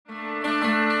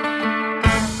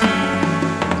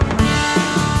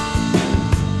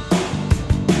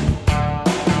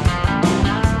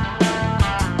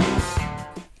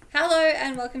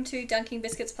welcome to Dunking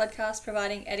Biscuits podcast,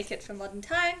 providing etiquette for modern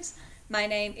times. My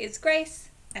name is Grace,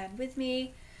 and with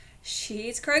me,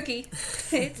 she's croaky.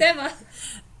 It's Emma.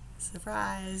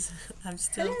 Surprise! I'm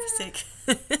still Hello. sick.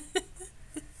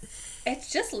 It's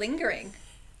just lingering.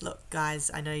 Look, guys,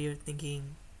 I know you're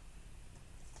thinking,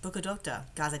 book a doctor.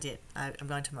 Guys, I did. I'm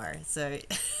going tomorrow, so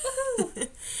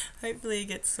hopefully it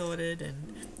gets sorted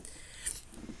and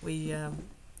we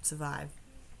survive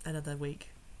another week.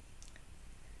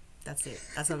 That's it.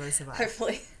 That's how I'm going to survive.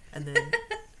 Hopefully. And then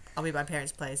I'll be at my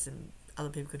parents' place and other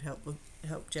people can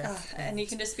help Jeff. And you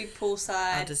can just be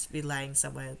poolside. I'll just be laying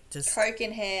somewhere, just Coke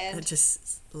in hand.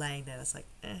 just laying there. It's like,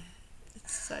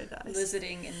 it's so nice.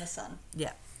 Lizarding in the sun.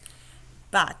 Yeah.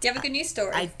 But Do you have a good news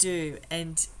story? I do,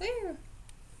 and Woo.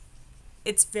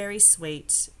 it's very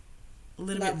sweet, a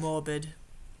little bit morbid,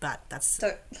 but that's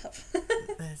Don't love.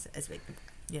 it's big.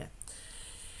 Yeah.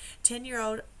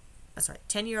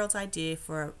 10-year-old's idea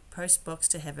for a post box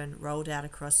to heaven rolled out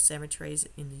across cemeteries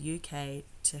in the UK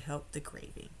to help the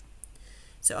grieving.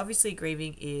 So obviously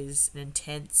grieving is an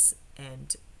intense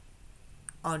and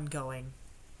ongoing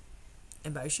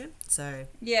emotion. So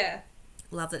Yeah.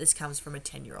 love that this comes from a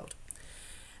 10-year-old.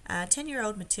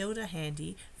 10-year-old Matilda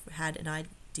Handy had an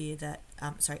idea that,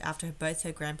 after both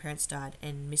her grandparents died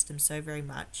and missed them so very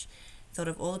much, thought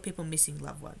of all the people missing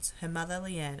loved ones. Her mother,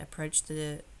 Leanne, approached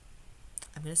the,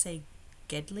 I'm going to say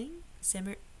Gedling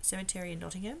Cemetery in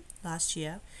Nottingham last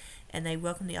year, and they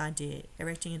welcomed the idea,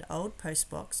 erecting an old post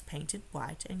box painted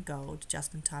white and gold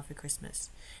just in time for Christmas.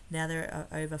 Now there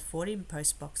are over 40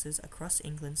 post boxes across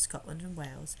England, Scotland and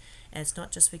Wales, and it's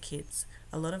not just for kids.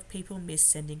 A lot of people miss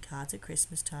sending cards at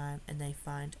Christmas time, and they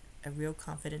find a real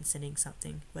comfort in sending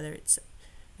something, whether it's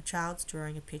a child's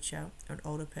drawing a picture or an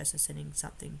older person sending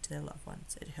something to their loved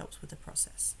ones. It helps with the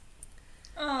process.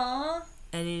 Aww.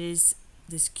 And it is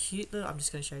this cute little, I'm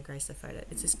just going to show Grace the photo.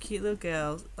 It's this cute little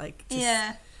girl, like, just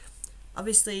Yeah.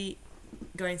 obviously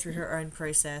going through her own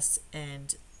process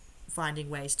and finding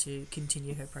ways to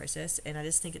continue her process. And I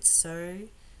just think it's so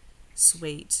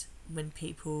sweet when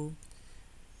people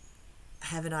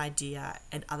have an idea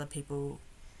and other people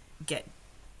get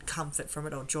comfort from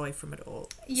it or joy from it or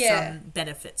some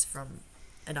benefits from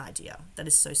an idea. That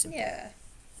is so simple. Yeah.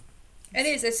 It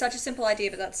is. It's such a simple idea,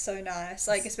 but that's so nice.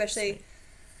 Like, especially,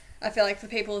 I feel like for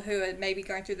people who are maybe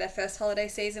going through their first holiday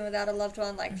season without a loved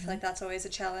one, like, I feel like that's always a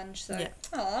challenge. So,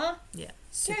 aw. Yeah,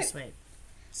 super Cute. sweet.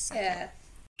 So Yeah.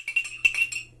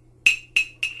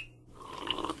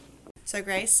 So,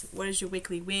 Grace, what is your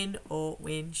weekly win or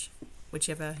whinge,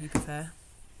 whichever you prefer?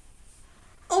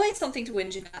 Always something to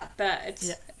whinge about, but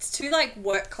it's too, like,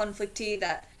 work conflicty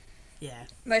that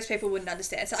most people wouldn't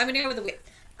understand. So I'm going to go with a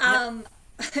win.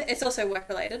 It's also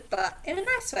work-related, but in a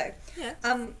nice way. Yeah.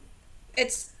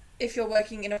 It's, if you're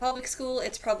working in a public school,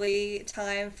 it's probably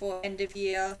time for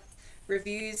end-of-year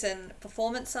reviews and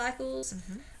performance cycles.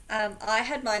 Mm-hmm. I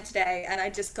had mine today, and I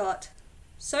just got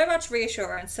so much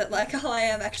reassurance that, like, I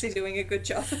am actually doing a good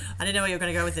job. I didn't know where you were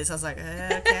going to go with this. I was like,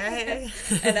 okay.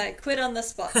 And I quit on the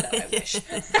spot. No, I wish.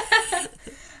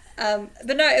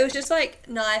 But no, it was just, like,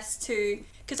 nice to...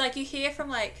 Because, like, you hear from,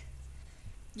 like,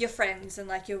 your friends and,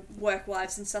 like, your work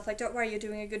wives and stuff, like, don't worry, you're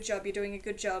doing a good job,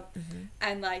 Mm-hmm.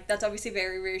 and, like, that's obviously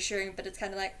very reassuring, but it's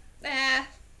kind of like,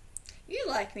 you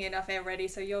like me enough already,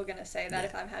 so you're gonna say that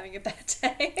if I'm having a bad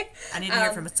day. I need to hear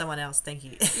it from someone else, thank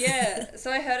you. Yeah,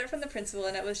 so I heard it from the principal,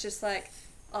 and it was just like,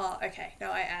 oh, okay, no,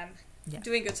 I am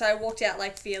doing good. So I walked out,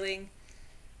 like, feeling,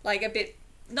 like, a bit,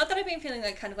 not that I've been feeling,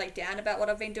 like, kind of, like, down about what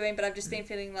I've been doing, but I've just been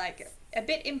feeling, like, a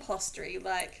bit impostery,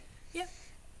 like... Yeah.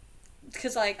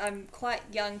 Because, like, I'm quite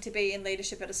young to be in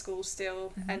leadership at a school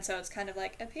still, and so it's kind of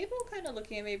like, are people kind of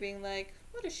looking at me being like,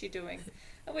 what is she doing?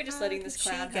 Are we just letting this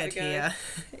clown have a go? Here?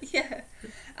 Yeah.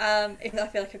 Even though I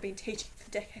feel like I've been teaching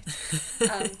for decades.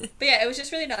 But yeah, it was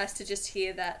just really nice to just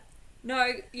hear that,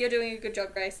 no, you're doing a good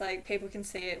job, Grace. Like, people can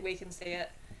see it, we can see it.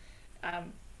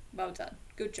 Well done.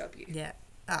 Good job, you. Yeah.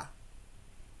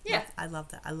 Yeah. I love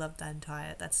that. I love that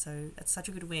entire, that's such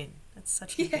a good win. That's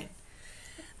such a good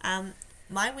win.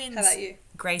 My win's How about you?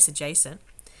 Grace adjacent.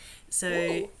 So,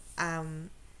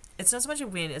 it's not so much a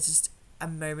win, it's just a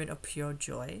moment of pure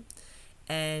joy.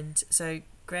 And so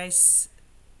Grace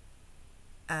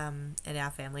and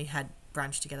our family had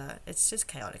brunch together. It's just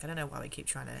chaotic. I don't know why we keep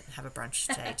trying to have a brunch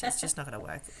date. It's just not going to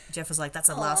work. Jeff was like, that's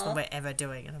the last one we're ever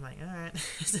doing. And I'm like, all right.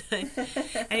 So,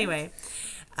 anyway,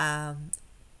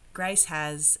 Grace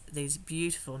has these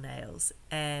beautiful nails,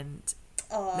 and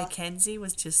Mackenzie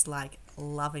was just like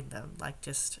loving them, like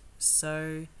just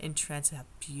so entranced with how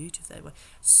beautiful they were,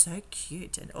 so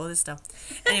cute and all this stuff.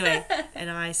 Anyway, and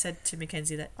I said to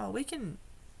Mackenzie that, we can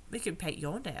paint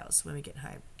your nails when we get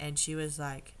home, and she was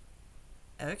like,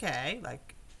 okay,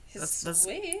 like,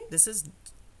 Sweet. this is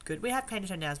good. We have painted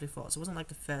her nails before, so it wasn't like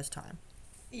the first time.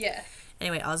 Yeah.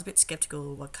 Anyway, I was a bit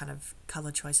skeptical what kind of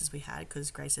colour choices we had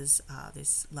because Grace's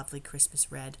this lovely Christmas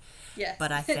red. Yeah.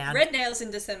 But I found... red nails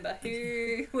in December.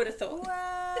 Who would have thought?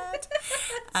 What?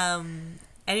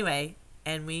 Anyway,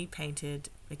 and we painted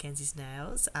Mackenzie's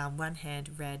nails. One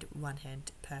hand red, one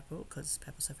hand purple, because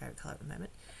purple's her favourite colour at the moment.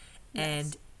 Nice.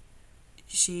 And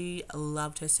she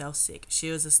loved herself sick.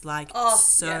 She was just like,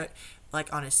 like,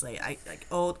 honestly, I like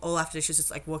all after she was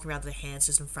just like walking around with her hands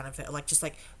just in front of her, like just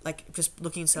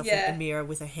looking herself in the mirror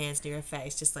with her hands near her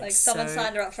face, just like someone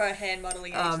signed her up for a hand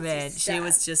modeling agency. Oh man, she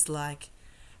was just like,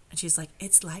 and she's like,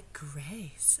 it's like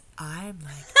Grace. I'm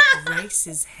like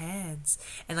Grace's hands,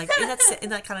 and like in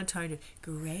that kind of tone of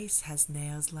Grace has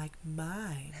nails like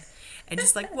mine, and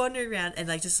just like wandering around and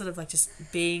like just sort of like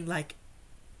just being like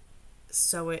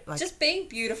so like just being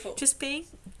beautiful, just being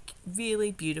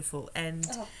really beautiful. And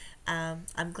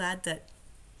I'm glad that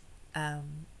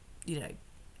you know,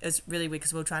 it was really weird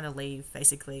because we were trying to leave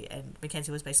basically, and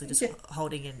Mackenzie was basically just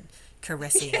holding and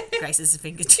caressing Grace's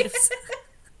fingertips.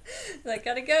 Like,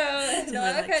 gotta go. No,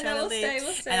 like, okay, no, we'll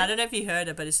stay. And I don't know if you heard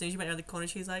her, but as soon as you went around the corner,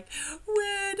 she's like,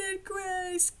 where did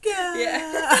Grace go?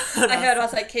 Yeah. I heard, I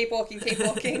was like, keep walking.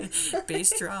 Be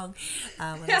strong.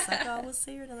 And I was like, oh, we'll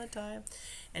see you another time.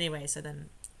 Anyway, so then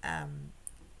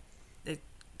the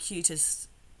cutest,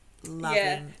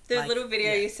 loving... the little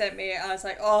video you sent me, I was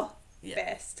like, oh,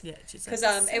 best. Yeah, she's like...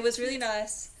 Because it was really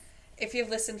nice. If you've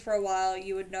listened for a while,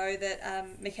 you would know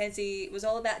that Mackenzie was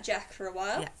all about Jack for a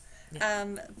while. Yeah.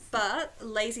 But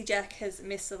Lazy Jack has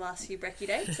missed the last few brekkie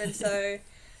dates, and so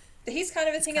he's kind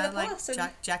of a thing of the past.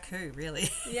 Like Jack who, really?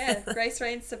 Yeah, Grace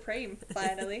reigns supreme,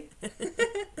 finally. But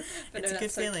it's a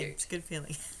good feeling. It's a good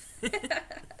feeling.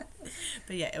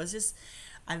 But yeah, it was just,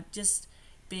 I'm just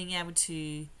being able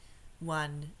to,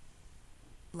 one,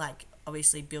 like,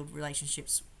 obviously build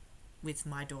relationships with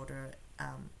my daughter,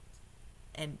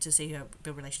 and to see her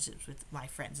build relationships with my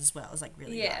friends as well is like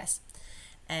really nice.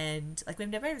 And like we've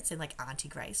never ever seen like Auntie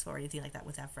Grace or anything like that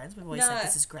with our friends. We've always said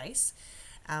this is Grace,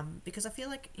 because I feel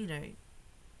like, you know,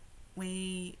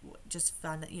 we just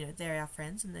find that, you know, they're our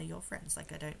friends and they're your friends.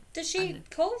 Like I don't. Does she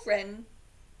call Ren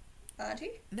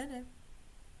Auntie? No,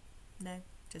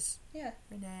 just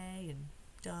Renee and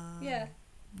Don.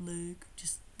 Luke,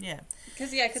 just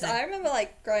Because I remember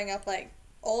like growing up, like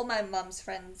all my mum's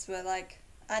friends were like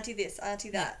Auntie this,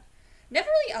 Auntie that. Never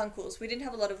really uncles. We didn't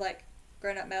have a lot of like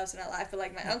grown-up males in our life, but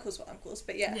like my uncles were uncles,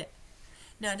 but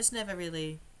no, I just never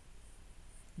really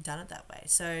done it that way.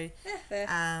 So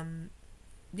fair.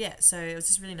 So it was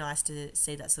just really nice to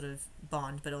see that sort of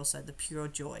bond, but also the pure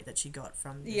joy that she got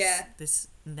from this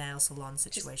nail salon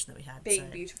situation just that we had. Being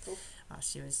beautiful. Oh,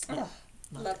 she was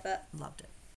loved it.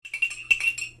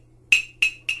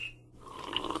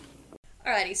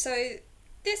 Alrighty, so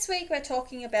this week we're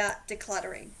talking about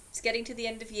decluttering. It's getting to the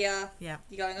end of year. Yeah.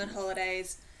 You're going on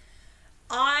holidays.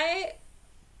 I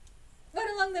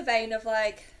went along the vein of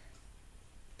like,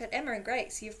 but Emma and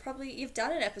Grace, you've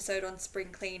done an episode on spring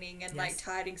cleaning and like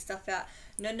tidying stuff out.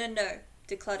 No.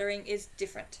 Decluttering is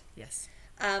different. Yes.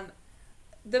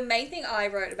 The main thing I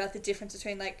wrote about the difference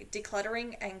between like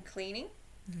decluttering and cleaning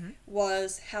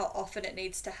was how often it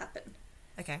needs to happen.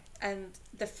 Okay. And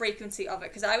the frequency of it.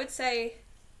 Because I would say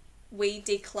we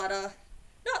declutter,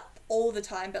 not all the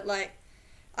time, but like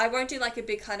I won't do like a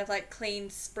big kind of like clean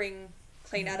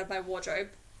out of my wardrobe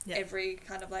every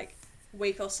kind of like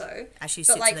week or so. As she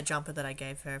sits in the jumper that I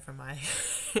gave her from my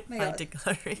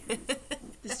decluttering.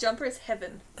 This jumper is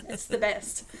heaven. It's the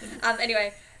best.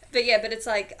 Anyway, but it's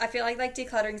like I feel like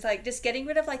decluttering is like just getting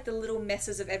rid of like the little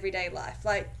messes of everyday life,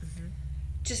 like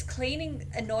just cleaning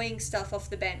annoying stuff off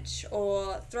the bench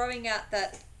or throwing out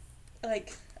that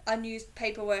like unused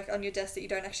paperwork on your desk that you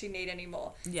don't actually need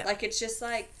anymore. Yeah. Like it's just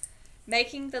like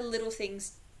making the little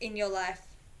things in your life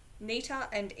neater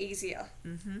and easier.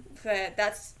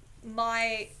 That's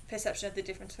my perception of the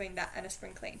difference between that and a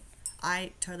spring clean.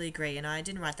 I totally agree, and I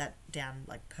didn't write that down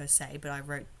like per se, but I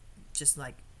wrote just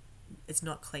like it's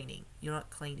not cleaning. You're not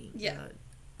cleaning. Yeah. You're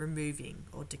removing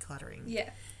or decluttering.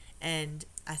 Yeah. And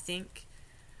I think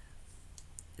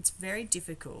it's very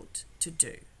difficult to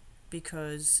do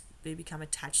because we become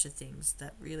attached to things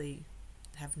that really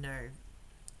have no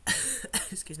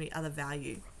other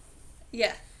value.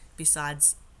 Yeah.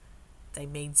 Besides they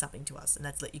mean something to us, and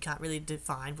that's like you can't really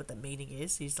define what the meaning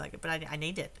is. He's like, but I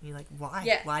need it. And you're like, why?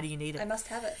 Yeah. Why do you need it? I must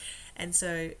have it. And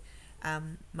so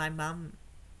my mum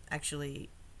actually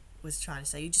was trying to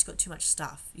say, you just got too much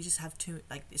stuff. You just have too,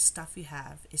 like, the stuff you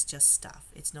have is just stuff.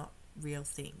 It's not real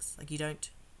things. Like, you don't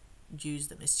use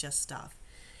them. It's just stuff.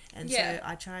 And so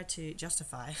I try to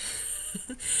justify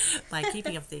my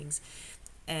keeping of things.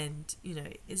 And, you know,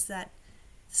 is that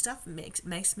stuff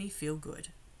makes me feel good.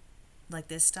 Like,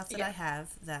 there's stuff that I have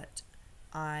that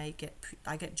I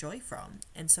get joy from,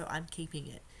 and so I'm keeping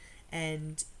it.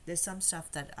 And there's some stuff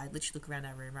that I literally look around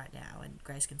our room right now, and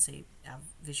Grace can see our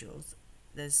visuals.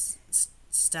 There's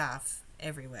stuff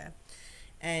everywhere,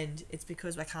 and it's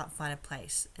because I can't find a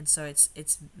place, and so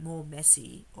it's more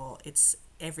messy, or it's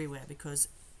everywhere because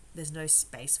there's no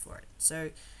space for it.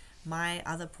 So my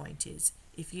other point is,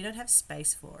 if you don't have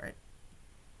space for it,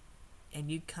 and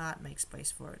you can't make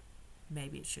space for it,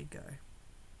 maybe it should go.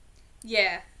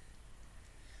 Yeah.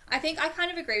 I think I kind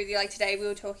of agree with you. Like, today we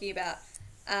were talking about,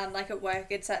 like, at work,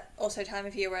 it's that also time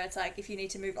of year where it's like, if you need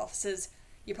to move offices,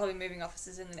 you're probably moving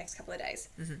offices in the next couple of days.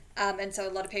 Mm-hmm. And so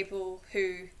a lot of people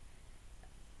who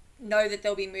know that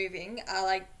they'll be moving are,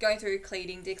 like, going through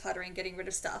cleaning, decluttering, getting rid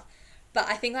of stuff. But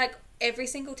I think, like, every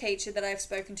single teacher that I've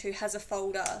spoken to has a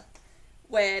folder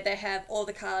where they have all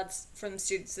the cards from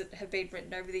students that have been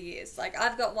written over the years. Like,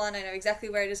 I've got one, I know exactly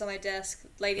where it is on my desk.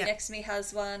 Lady next to me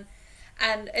has one.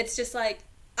 And it's just, like,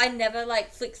 I never,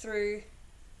 like, flick through...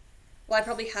 Well, I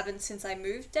probably haven't since I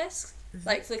moved desks. Mm-hmm.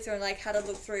 Like, flick through and, like, had a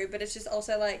look through. But it's just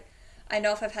also, like, I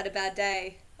know if I've had a bad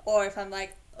day, or if I'm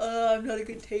like, oh, I'm not a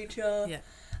good teacher.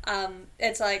 Yeah.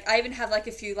 It's, like, I even have, like,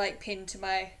 a few, like, pinned to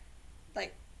my,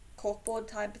 like, corkboard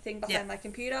type of thing behind my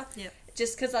computer. Yeah.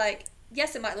 Just because, like,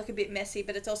 yes, it might look a bit messy,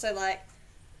 but it's also, like,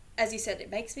 as you said,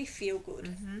 it makes me feel good.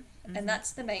 Mm-hmm. Mm-hmm. And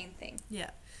that's the main thing.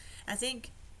 Yeah. I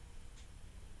think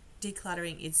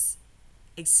decluttering is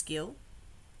a skill.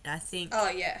 I think... Oh,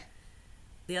 yeah.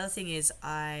 The other thing is,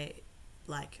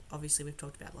 obviously we've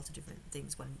talked about lots of different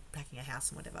things when packing a house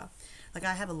and whatever. Like,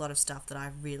 I have a lot of stuff that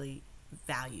I really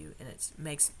value, and it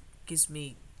gives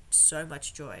me so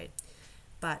much joy.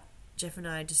 But Jeff and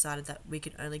I decided that we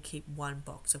could only keep one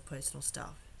box of personal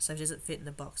stuff. So if it doesn't fit in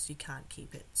the box, you can't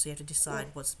keep it. So you have to decide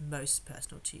what's most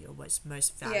personal to you, or what's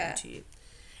most valuable to you.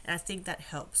 And I think that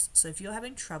helps. So if you're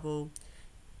having trouble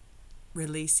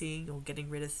releasing or getting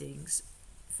rid of things,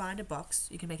 find a box.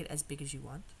 You can make it as big as you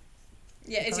want.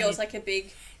 Yeah, is yours like a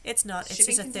big... It's not. It's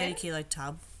just a container? 30-kilo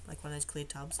tub, like one of those clear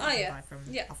tubs that you can buy from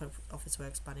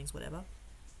Officeworks, Bunnings, whatever.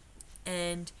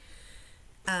 And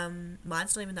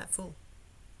mine's not even that full,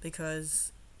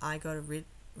 because I got rid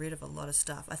of a lot of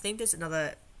stuff. I think there's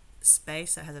another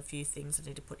space that has a few things I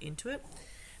need to put into it,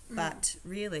 but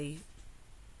really,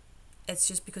 it's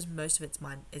just because most of it's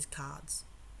mine is cards.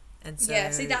 And so, yeah,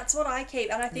 see, that's what I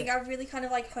keep, and I think I've really kind of,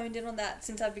 like, honed in on that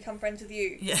since I've become friends with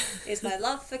you. Yeah. Is my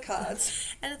love for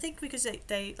cards. And I think because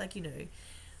they like, you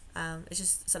know, it's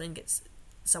just something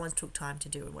someone's took time to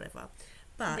do and whatever.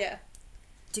 But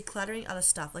decluttering other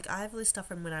stuff, like, I have all this stuff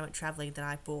from when I went travelling that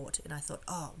I bought, and I thought,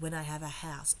 oh, when I have a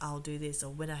house, I'll do this,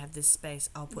 or when I have this space,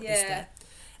 I'll put this there.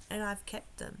 And I've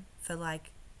kept them for,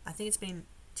 like, I think it's been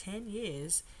 10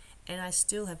 years, and I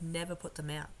still have never put them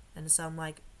out. And so I'm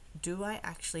like, do I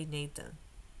actually need them?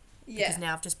 Yeah. Because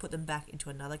now I've just put them back into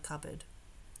another cupboard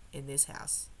in this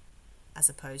house, as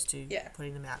opposed to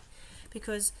putting them out.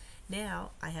 Because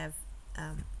now I have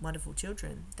wonderful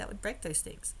children that would break those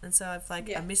things. And so I've, like,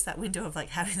 I missed that window of, like,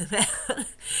 having them out.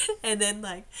 And then,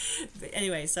 like,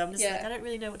 anyway, so I'm just like, I don't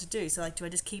really know what to do. So, like, do I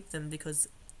just keep them because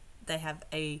they have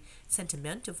a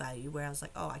sentimental value, where I was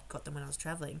like, oh, I got them when I was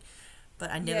travelling,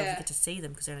 but I never get to see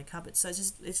them because they're in a cupboard. So it's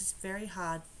just very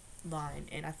hard line.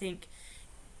 And I think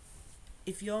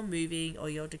if you're moving,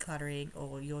 or you're decluttering,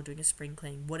 or you're doing a spring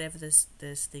clean, whatever this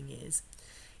thing is,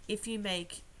 if you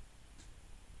make,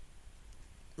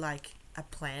 like, a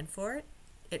plan for it,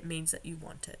 it means that you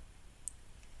want it.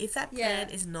 If that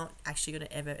plan is not actually going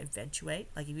to ever eventuate,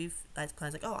 like, if you've like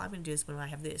plans like, oh, I'm going to do this when I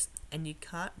have this, and you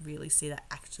can't really see that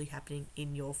actually happening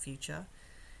in your future,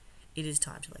 it is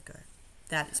time to let go.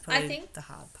 That is probably the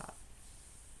hard part.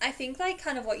 I think, like,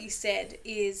 kind of what you said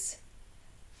is,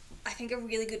 I think, a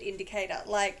really good indicator.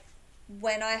 Like,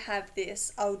 when I have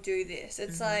this, I'll do this.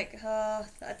 It's like,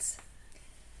 it's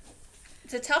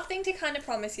a tough thing to kind of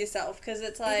promise yourself, because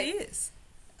it's like... It is.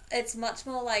 It's much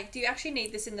more like, do you actually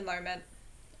need this in the moment?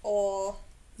 Or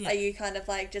are you kind of,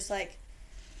 like, just, like,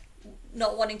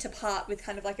 not wanting to part with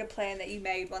kind of, like, a plan that you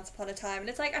made once upon a time? And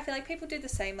it's like, I feel like people do the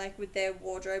same, like, with their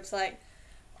wardrobes. Like,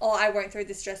 oh, I won't throw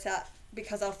this dress out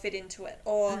because I'll fit into it,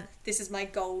 or this is my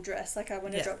goal dress, like, I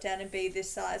want to drop down and be this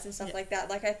size and stuff like that.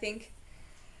 Like, I think,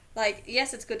 like,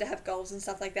 yes, it's good to have goals and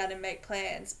stuff like that and make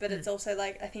plans, but it's also,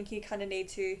 like, I think you kind of need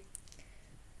to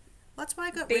that's why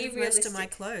I got rid of most of my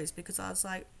clothes, because I was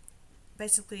like,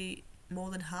 basically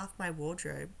more than half my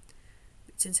wardrobe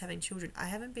since having children, I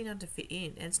haven't been able to fit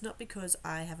in. And it's not because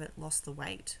I haven't lost the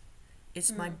weight,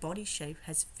 It's my body shape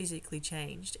has physically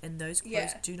changed, and those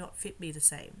clothes do not fit me the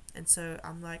same. And so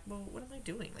I'm like, well, what am I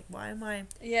doing? Like, why am I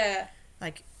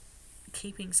like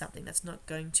keeping something that's not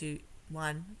going to,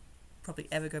 one, probably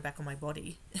ever go back on my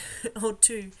body, or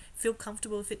two, feel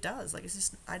comfortable if it does. Like, it's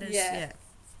just,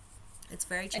 it's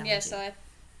very challenging.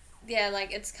 And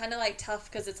like, it's kind of like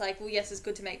tough because it's like, well, yes, it's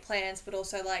good to make plans, but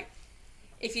also like,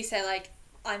 if you say like,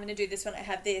 I'm going to do this when I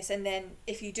have this, and then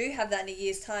if you do have that in a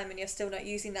year's time and you're still not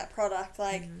using that product,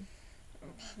 like,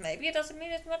 maybe it doesn't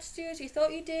mean as much to you as you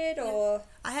thought you did, or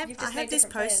I have this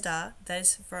poster that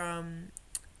is from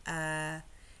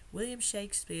William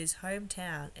Shakespeare's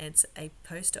hometown, and it's a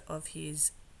poster of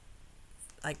his,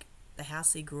 like, the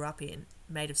house he grew up in,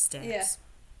 made of stamps. Yeah.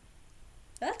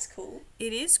 That's cool.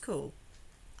 It is cool.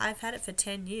 I've had it for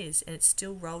 10 years, and it's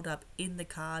still rolled up in the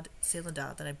card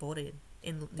cylinder that I bought it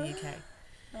in the UK.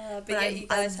 But yet you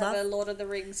guys have a Lord of the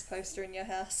Rings poster in your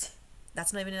house.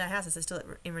 That's not even in our house. It's still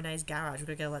in Renee's garage. We've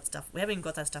got to get all that stuff. We haven't even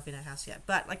got that stuff in our house yet.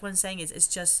 But like what I'm saying is, it's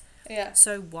just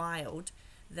so wild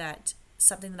that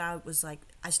something that I was like,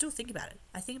 I still think about it.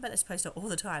 I think about this poster all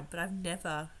the time, but I've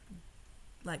never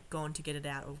like gone to get it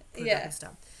out or put it back and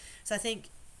stuff. So I think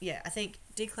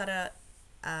declutter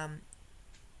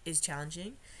is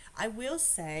challenging. I will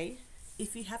say,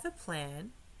 if you have a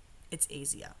plan, it's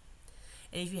easier.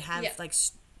 And if you have like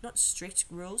not strict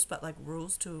rules, but like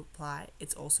rules to apply,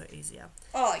 it's also easier.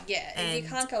 Oh yeah, and you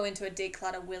can't go into a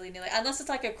declutter willy-nilly unless it's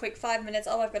like a quick 5 minutes.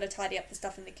 Oh, I've got to tidy up the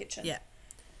stuff in the kitchen. Yeah,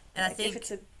 and like, I think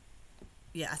if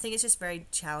it's I think it's just very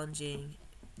challenging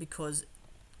because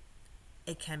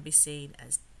it can be seen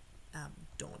as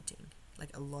daunting,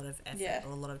 like a lot of effort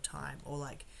or a lot of time, or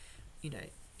like, you know,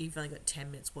 you've only got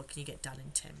 10 minutes. What can you get done in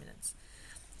 10 minutes?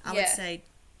 I would say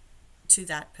to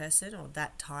that person or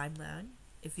that timeline,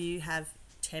 if you have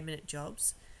 10-minute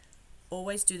jobs,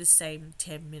 always do the same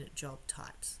 10-minute job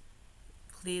types.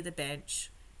 Clear the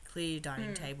bench, clear your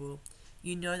dining table.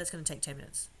 You know that's going to take 10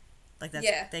 minutes. Like,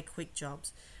 they're quick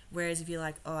jobs. Whereas if you're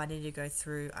like, oh, I need to go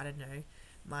through, I don't know,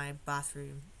 my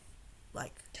bathroom,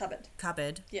 like,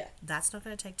 cupboard. Yeah. That's not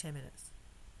going to take 10 minutes.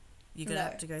 You're going to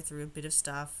have to go through a bit of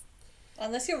stuff.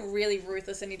 Unless you're really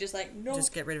ruthless and you just like, no.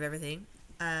 Just get rid of everything.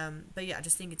 But yeah, I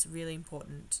just think it's really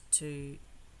important to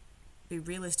be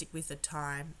realistic with the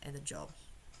time and the job,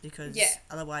 because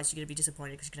otherwise you're going to be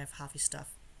disappointed because you're going to have half your stuff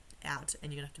out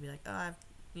and you're going to have to be like, oh,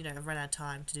 I've run out of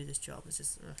time to do this job. It's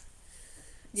just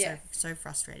so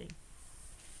frustrating.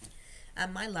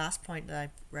 My last point that I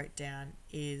wrote down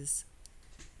is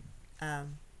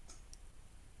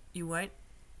you won't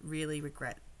really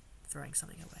regret throwing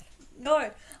something away.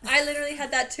 No, I literally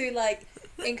had that too, like,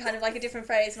 in kind of like a different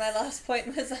phrase. My last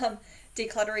point was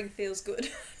decluttering feels good.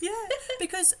 Yeah,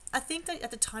 because I think that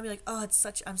at the time you're like, oh,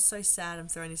 I'm so sad I'm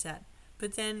throwing this out.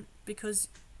 But then because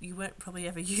you weren't probably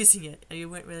ever using it, or you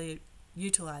weren't really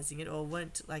utilising it, or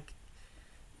weren't like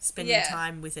spending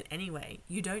time with it anyway,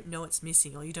 you don't know it's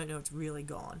missing, or you don't know it's really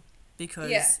gone,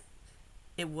 because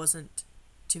it wasn't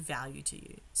to value to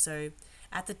you. So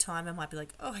at the time I might be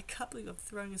like, oh, I can't believe I'm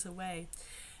throwing this away.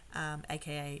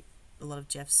 AKA a lot of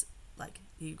Jeff's, like,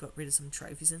 he got rid of some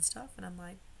trophies and stuff, and I'm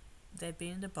like, they've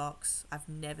been in a box. I've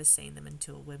never seen them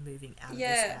until we're moving out of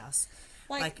this house.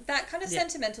 Like that kind of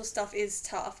sentimental stuff is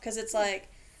tough, because it's like,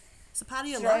 it's a part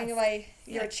of your throwing life. away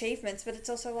your achievements, but it's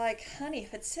also like, honey,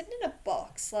 if it's sitting in a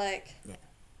box, like,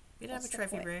 you don't have a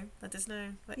trophy room. Like, there's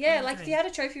no... Like, like, if you had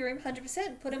a trophy room,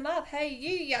 100%, put them up. Hey,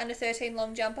 you under 13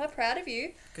 long jumper, proud of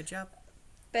you. Good job.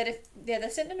 But if, they're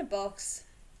sitting in a box,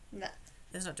 nah.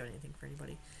 It's not doing anything for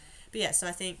anybody. But yeah, so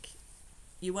I think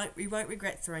you won't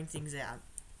regret throwing things out.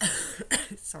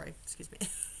 Sorry, excuse me.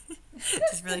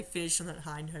 Just really finished on that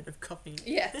high note of coughing.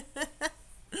 Yeah.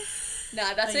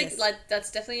 No, that's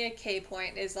that's definitely a key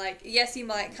point, is like, yes, you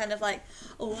might kind of like,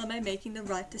 oh, am I making the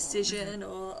right decision,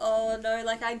 or oh no,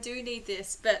 like, I do need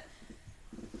this, but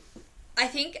I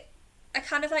think a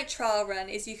kind of like trial run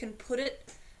is you can put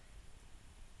it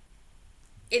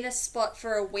in a spot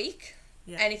for a week,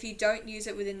 and if you don't use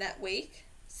it within that week,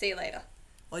 see you later.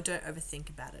 Or don't overthink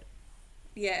about it.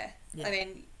 Yeah. I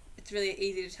mean, it's really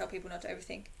easy to tell people not to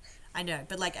overthink. I know,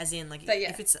 but like, as in, like,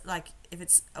 if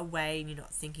it's away and you're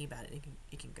not thinking about it,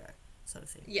 it can go, sort of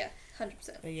thing. Yeah,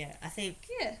 100%. But yeah,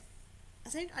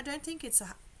 I don't think it's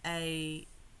a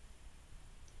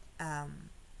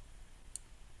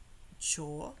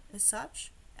chore as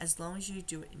such, as long as you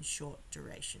do it in short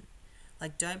duration.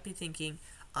 Like, don't be thinking,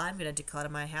 I'm going to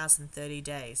declutter my house in 30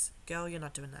 days. Girl, you're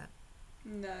not doing that.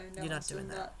 No, you're not doing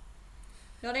that.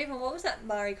 Not even, what was that,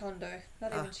 Marie Kondo?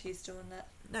 Not even she's doing that.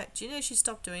 No, do you know she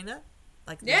stopped doing that?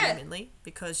 like Yeah. legitimately,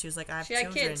 because she was like, I have She had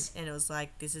children, kids. and it was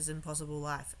like, this is impossible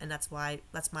life, and that's my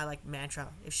like mantra.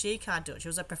 If she can't do it, she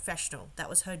was a professional. That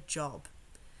was her job,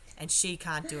 and she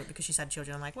can't do it because she's had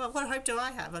children. I'm like, well, what hope do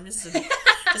I have? I'm just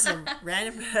a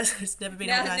random person who's never been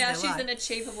organised in Now their she's life. an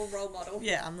achievable role model.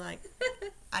 Yeah, I'm like,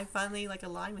 I finally like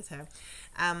align with her.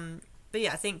 But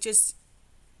yeah, I think just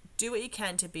do what you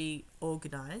can to be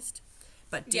organised,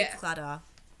 but declutter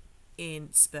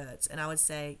in spurts. And I would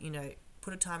say,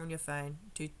 put a timer on your phone,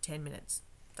 do 10 minutes.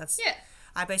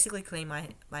 I basically clean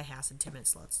my house in 10-minute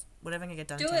slots. Whatever I can get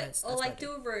done in 10 minutes. Or like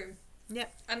do a room.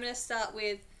 Yep. I'm going to start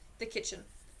with the kitchen.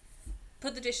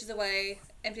 Put the dishes away,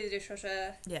 empty the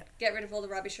dishwasher, get rid of all the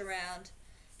rubbish around,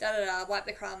 wipe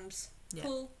the crumbs,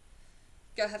 cool,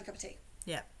 go have a cup of tea.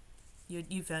 Yeah.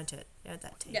 You've earned it. You earned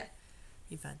that tea. Yeah.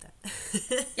 You've earned that.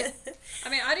 Yeah. I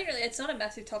mean, it's not a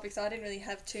massive topic, so I didn't really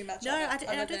have too much on it.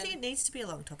 I don't think it needs to be a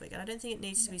long topic, and I don't think it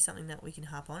needs to be something that we can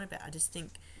harp on about. I just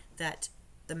think that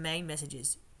the main message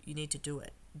is you need to do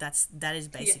it. That is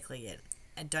basically it.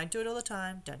 And don't do it all the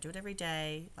time. Don't do it every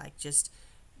day. Like, just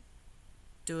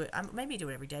do it. Maybe do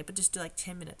it every day, but just do like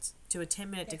 10 minutes. Do a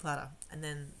 10-minute declutter, and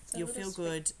then you'll feel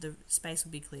good. The space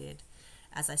will be cleared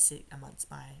as I sit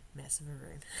amongst my mess of a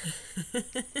room.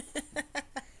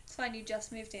 It's fine, you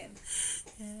just moved in.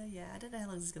 Yeah. I don't know how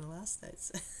long this is going to last, though.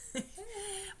 So.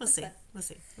 We'll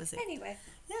see. Anyway.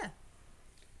 Yeah.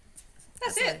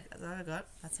 That's it. That's all I got.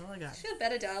 That's all I got. Feel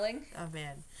better, darling. Oh,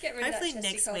 man. Get rid Hopefully of that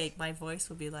chesty next cough. week my voice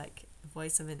will be like the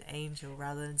voice of an angel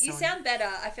rather than You someone... sound better.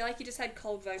 I feel like you just had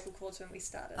cold vocal cords when we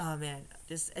started. Oh, man.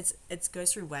 Just it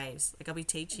goes through waves. Like, I'll be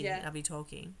teaching, and I'll be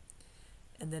talking,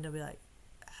 and then I'll be like...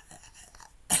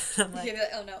 I'm like... You'll be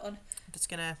like, oh, no. I'm just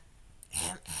gonna...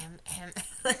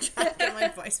 like, try to get my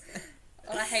voice back.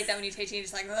 Oh, I hate that when you're teaching, you're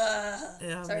just like, ugh.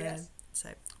 Oh, Sorry, man. guys. So,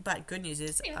 but good news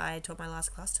is Anyway. I taught my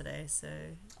last class today, so...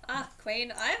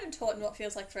 Queen, I haven't taught in what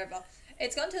feels like forever.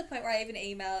 It's gotten to the point where I even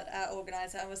emailed our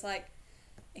organiser and was like,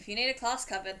 if you need a class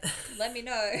covered, let me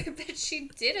know. But she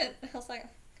didn't. I was like,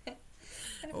 I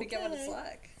don't forget what it's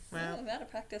like. Well, I'm out of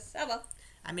practice. Ever.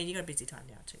 I mean, you got a busy time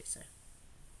now too, so...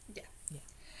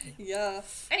 Yeah.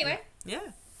 Anyway. Yeah.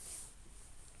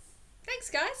 Thanks,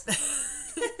 guys.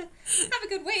 Have a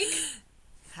good week.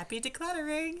 Happy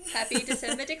decluttering. Happy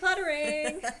December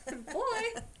decluttering.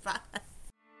 Boy. Bye.